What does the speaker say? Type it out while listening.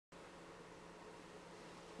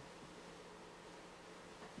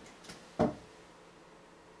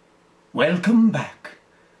Welcome back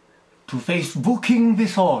to Facebooking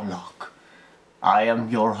with Orlock. I am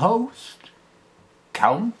your host,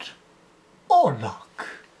 Count Orlock.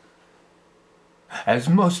 As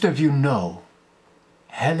most of you know,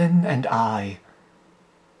 Helen and I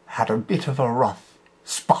had a bit of a rough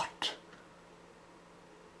spot.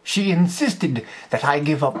 She insisted that I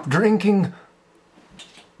give up drinking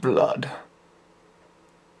blood.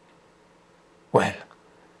 Well,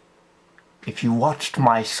 if you watched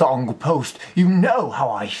my song post, you know how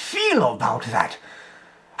I feel about that.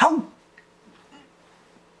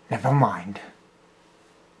 Never mind.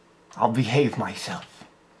 I'll behave myself.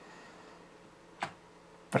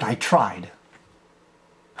 But I tried.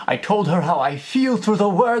 I told her how I feel through the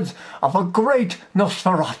words of a great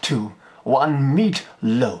Nosferatu, one meat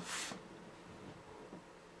loaf.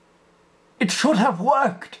 It should have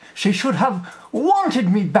worked. She should have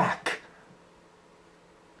wanted me back.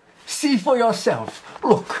 See for yourself.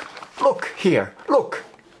 Look here. Look,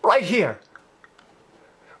 right here.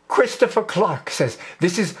 Christopher Clark says,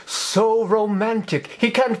 "This is so romantic.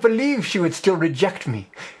 He can't believe she would still reject me."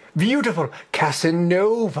 Beautiful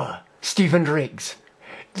Casanova, Stephen Riggs.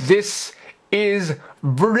 "This is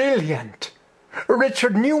brilliant."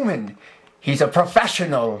 Richard Newman, he's a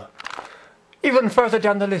professional. Even further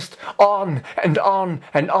down the list, on and on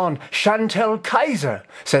and on. Chantel Kaiser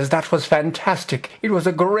says that was fantastic. It was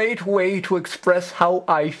a great way to express how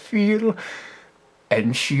I feel,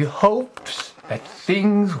 and she hopes that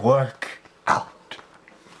things work out.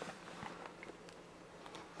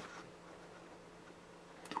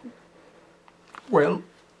 Well,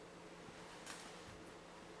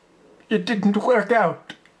 it didn't work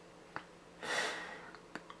out.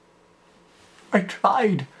 I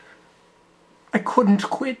tried. I couldn't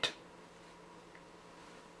quit.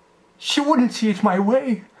 She wouldn't see it my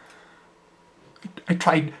way. I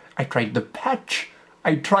tried the patch.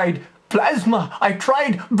 I tried plasma. I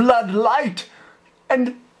tried blood light.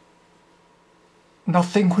 And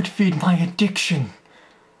nothing would feed my addiction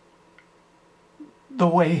the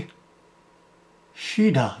way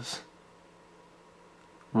she does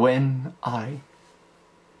when I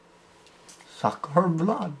suck her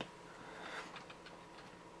blood.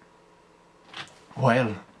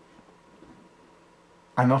 Well,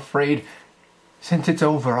 I'm afraid since it's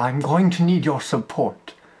over, I'm going to need your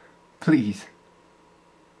support. Please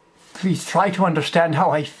try to understand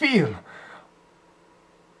how I feel.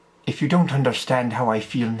 If you don't understand how I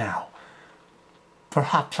feel now,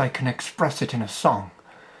 perhaps I can express it in a song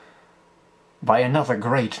by another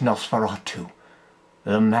great Nosferatu,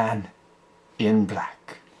 the Man in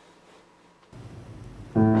Black.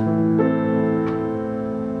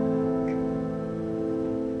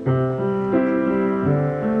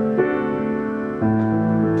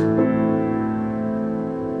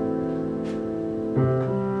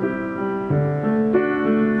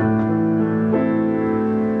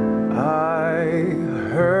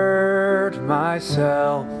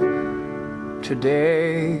 Myself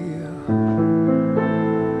today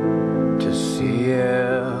to see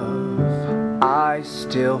if I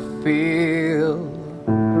still feel.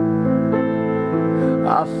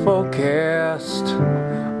 I focused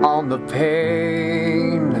on the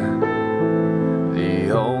pain,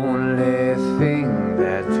 the only thing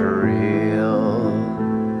that's real.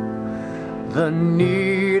 The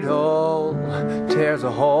needle tears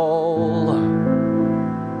a hole,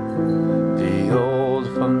 the old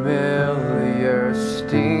familiar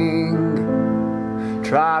sting.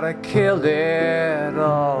 Try to kill it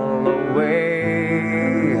all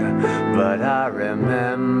away, but I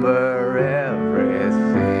remember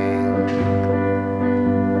everything.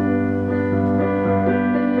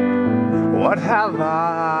 What have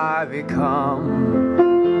I become?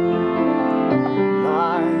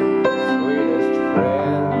 My sweetest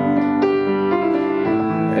friend.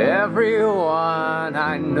 Everyone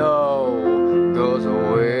I know goes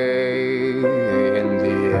away in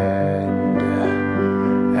the end,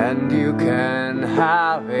 and you can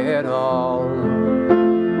have it all.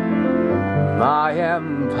 My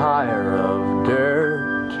empire of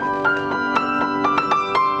dirt,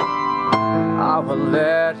 I will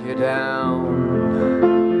let you down.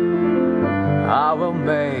 I will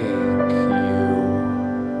make you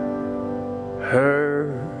hurt.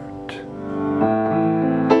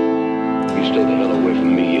 Stay the hell away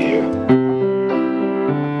from me, you hear?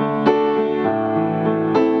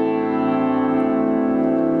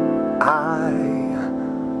 I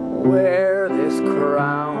wear this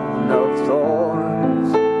crown of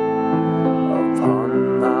thorns upon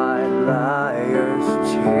my liar's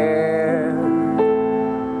chair,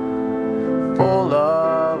 full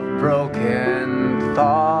of broken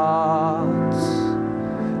thoughts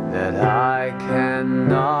that I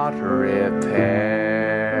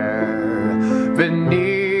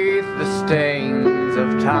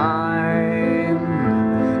time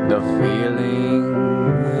the feeling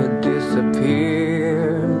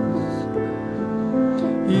disappears.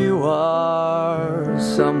 You are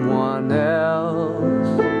someone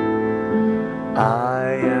else.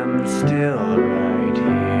 I am still right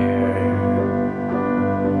here.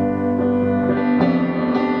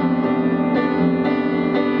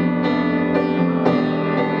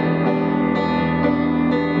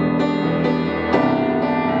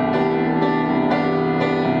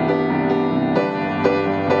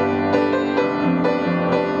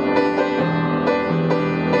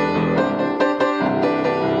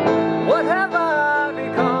 What have I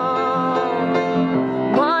become?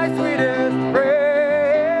 My sweetest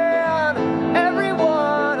friend.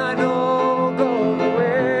 Everyone I know goes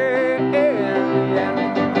away in the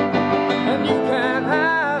end, and you can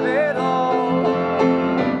have it all.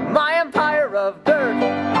 My empire of dirt,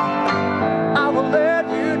 I will let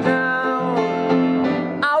you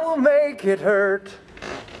down. I will make it hurt.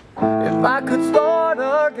 If I could start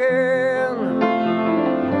again,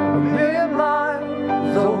 a million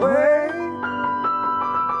miles away,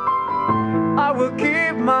 I will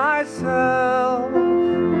keep myself